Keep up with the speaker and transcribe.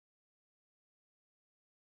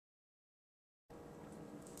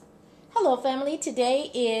Hello family,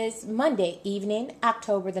 today is Monday evening,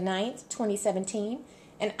 October the 9th, 2017,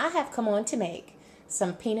 and I have come on to make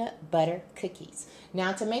some peanut butter cookies.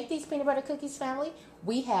 Now to make these peanut butter cookies, family,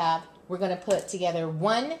 we're going to put together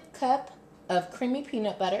 1 cup of creamy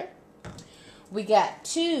peanut butter. We got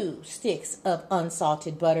 2 sticks of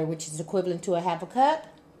unsalted butter, which is equivalent to a half a cup.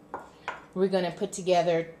 We're going to put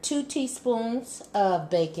together 2 teaspoons of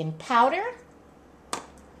baking powder,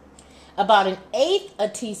 about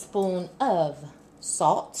 1/8 teaspoon of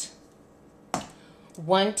salt,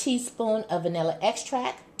 1 teaspoon of vanilla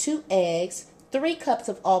extract, 2 eggs, 3 cups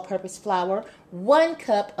of all-purpose flour, 1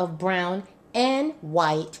 cup of brown and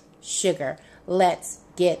white sugar. Let's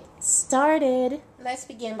get started. Let's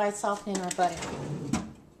begin by softening our butter.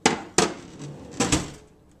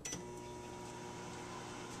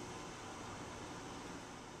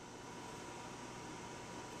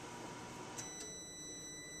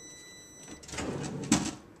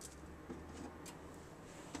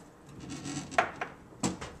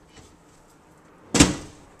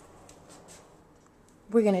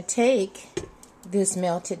 We're going to take this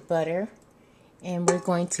melted butter and we're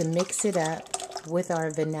going to mix it up with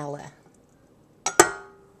our vanilla,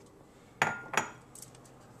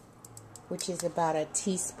 which is about 1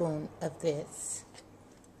 teaspoon of this.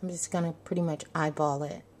 I'm just going to pretty much eyeball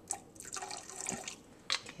it.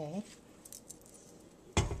 Okay.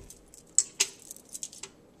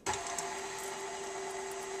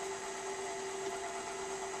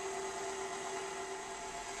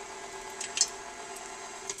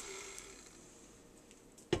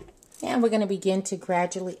 And we're going to begin to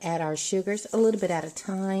gradually add our sugars a little bit at a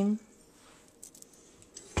time.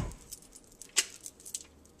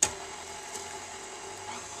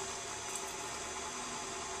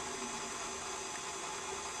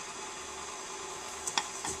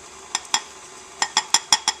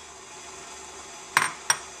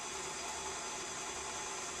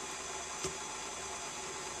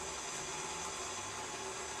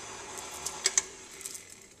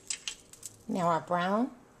 Now our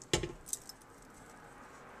brown.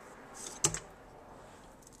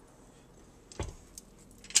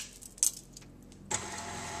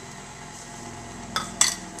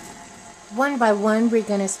 One by one, we're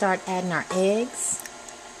going to start adding our eggs.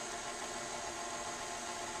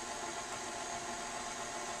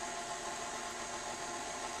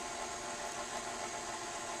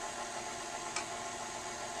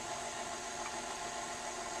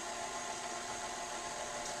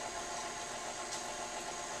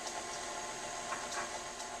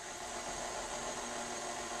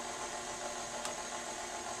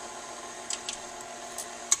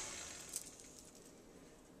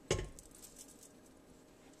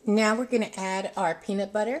 Now we're going to add our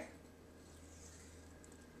peanut butter.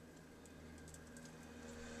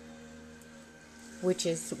 Which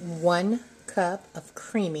is 1 cup of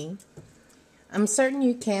creamy. I'm certain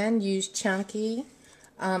you can use chunky.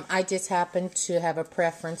 I just happen to have a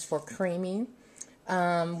preference for creamy.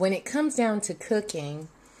 When it comes down to cooking,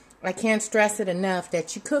 I can't stress it enough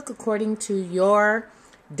that you cook according to your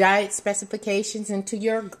diet specifications and to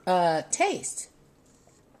your taste.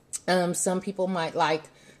 Some people might like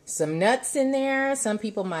some nuts in there. Some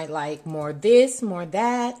people might like more this, more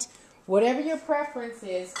that. Whatever your preference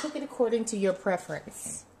is, cook it according to your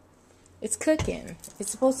preference. It's cooking. It's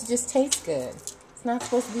supposed to just taste good. It's not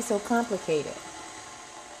supposed to be so complicated.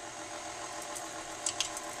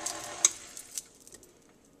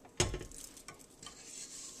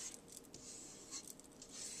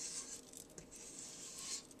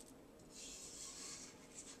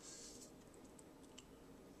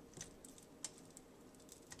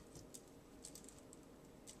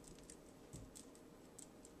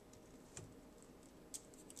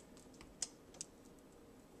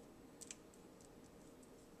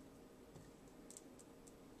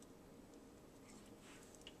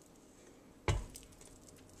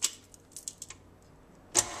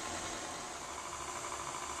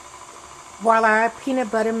 While our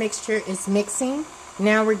peanut butter mixture is mixing,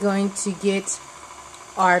 now we're going to get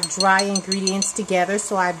our dry ingredients together.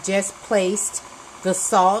 So I've just placed the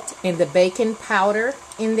salt and the baking powder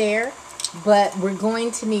in there, but we're going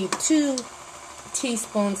to need 2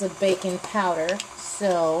 teaspoons of baking powder.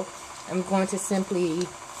 So I'm going to simply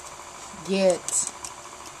get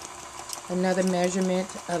another measurement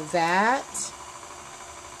of that.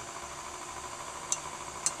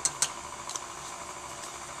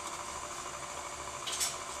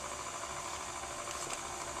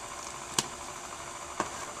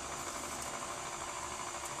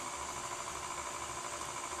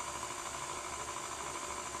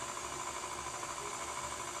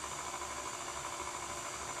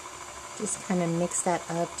 Just kind of mix that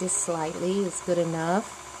up just slightly. It's good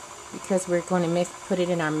enough because we're going to put it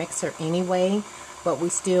in our mixer anyway, but we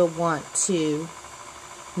still want to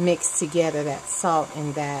mix together that salt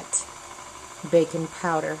and that baking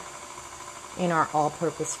powder in our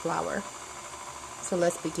all-purpose flour. So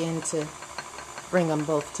let's begin to bring them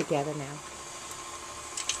both together now.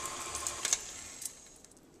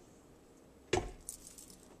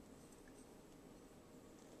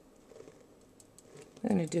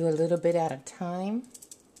 I'm going to do a little bit at a time.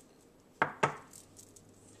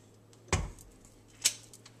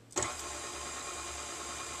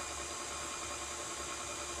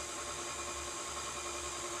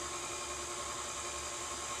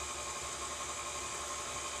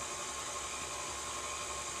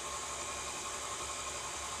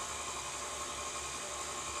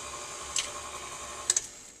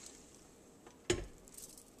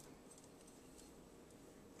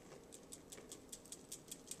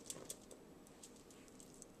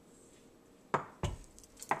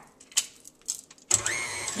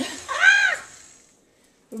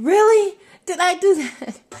 Really? Did I do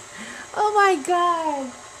that? Oh my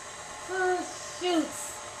God. Oh,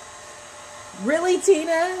 shoots. Really,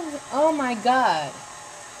 Tina? Oh my God.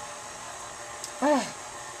 Ah.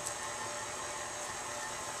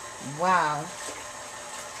 Wow.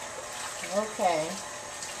 Okay.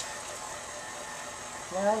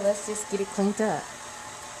 Well, let's just get it cleaned up.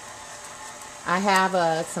 I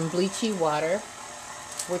have some bleachy water,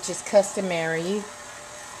 which is customary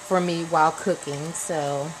for me while cooking,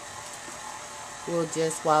 so we'll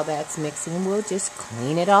just, while that's mixing, we'll just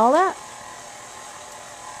clean it all up.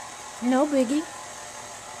 No biggie.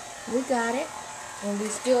 We got it, and we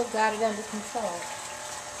still got it under control.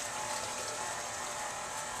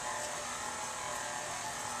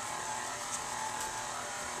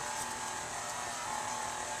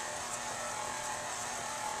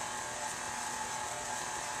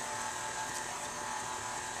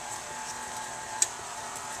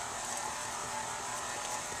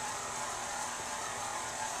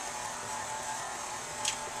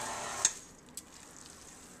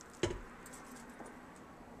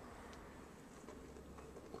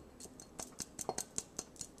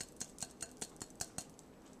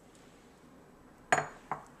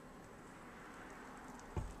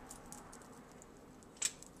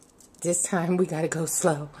 This time we gotta go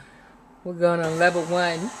slow. We're going on level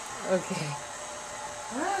 1. Okay.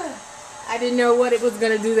 I didn't know what it was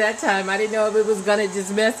gonna do that time. I didn't know if it was gonna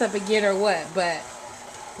just mess up again or what, but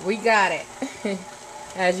we got it.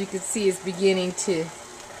 As you can see, it's beginning to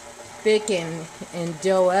thicken and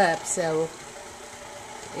dough up, so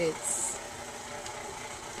it's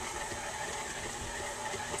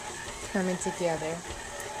coming together.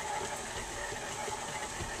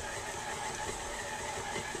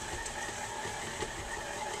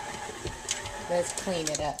 Let's clean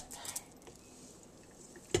it up.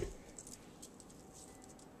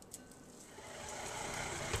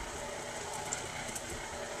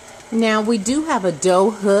 Now we do have a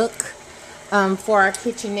dough hook for our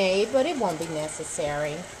KitchenAid, but it won't be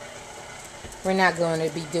necessary. We're not going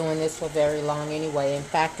to be doing this for very long anyway. In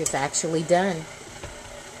fact, it's actually done.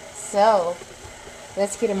 So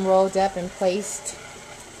let's get them rolled up and placed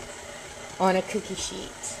on a cookie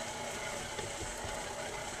sheet.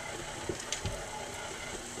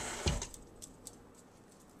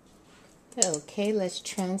 Okay, let's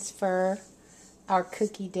transfer our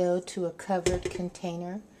cookie dough to a covered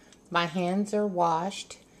container. My hands are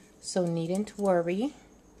washed, so needn't worry.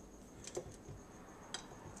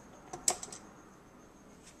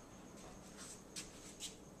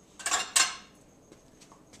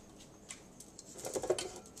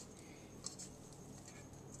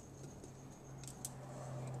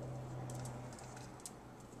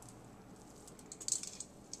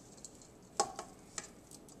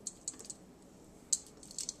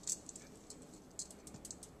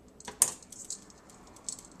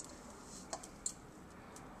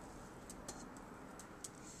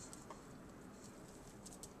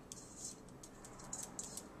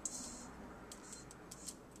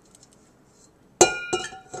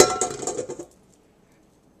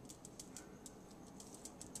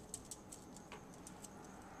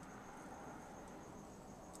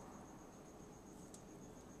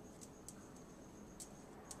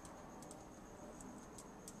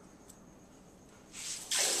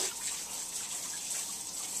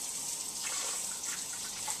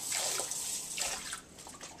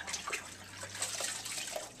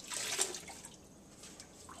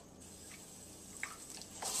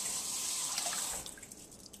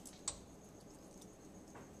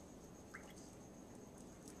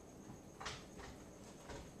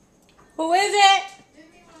 Who is it?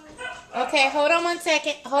 Okay, hold on 1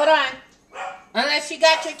 second. Hold on. Unless you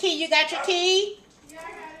got your key. You got your key? Yeah,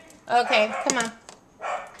 I got it. Okay, come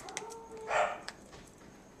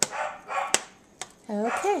on.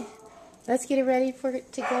 Okay. Let's get it ready for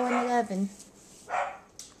it to go in the oven.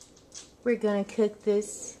 We're going to cook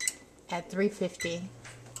this at 350.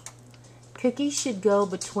 Cookies should go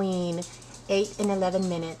between 8 and 11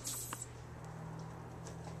 minutes.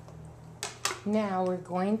 Now we're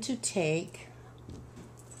going to take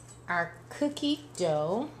our cookie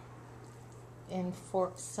dough and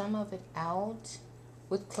fork some of it out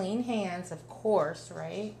with clean hands, of course,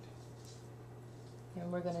 right?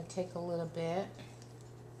 And we're going to take a little bit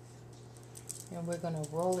and we're going to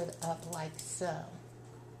roll it up like so.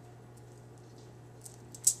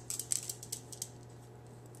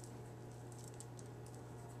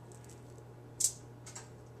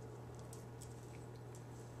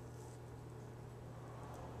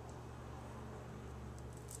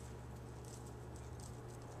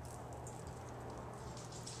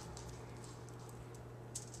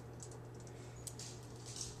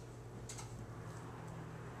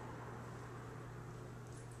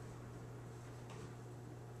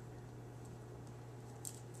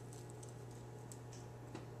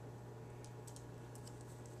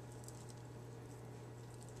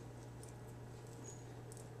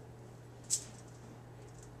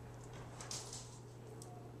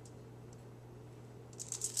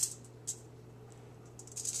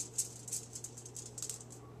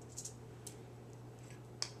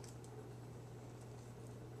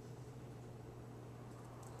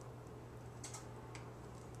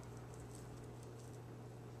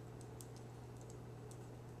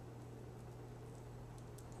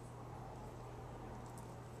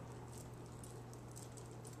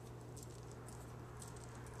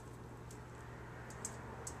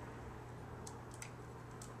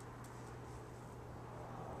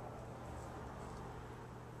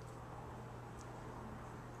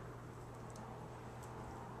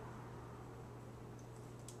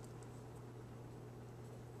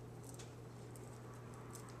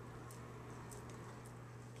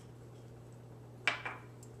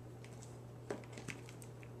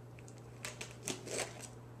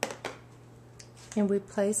 And we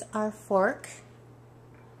place our fork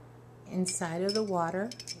inside of the water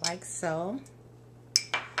like so.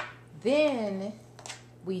 Then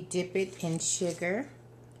we dip it in sugar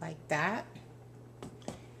like that.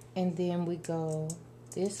 And then we go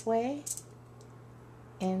this way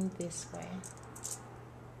and this way.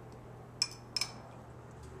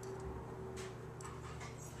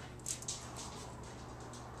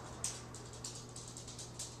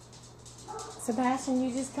 Sebastian,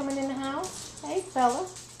 you just coming in the house? Hey, fella.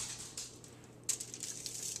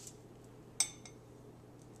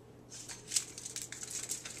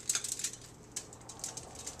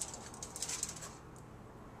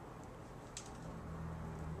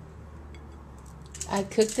 I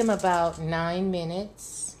cooked them about 9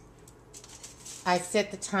 minutes. I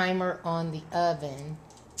set the timer on the oven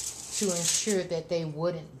to ensure that they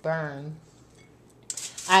wouldn't burn.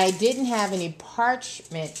 I didn't have any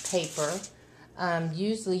parchment paper.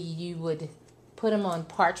 Usually you would put them on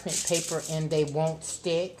parchment paper and they won't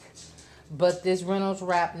stick. But this Reynolds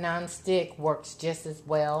Wrap non-stick works just as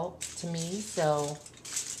well to me. So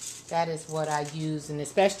that is what I use. And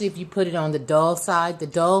especially if you put it on the dull side. The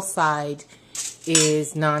dull side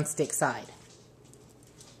is non-stick side.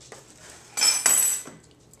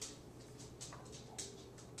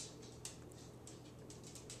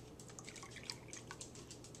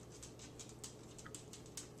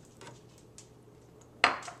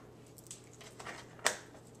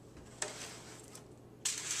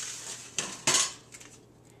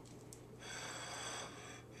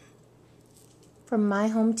 From my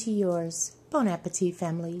home to yours. Bon appetit,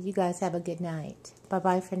 family. You guys have a good night.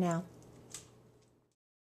 Bye-bye for now.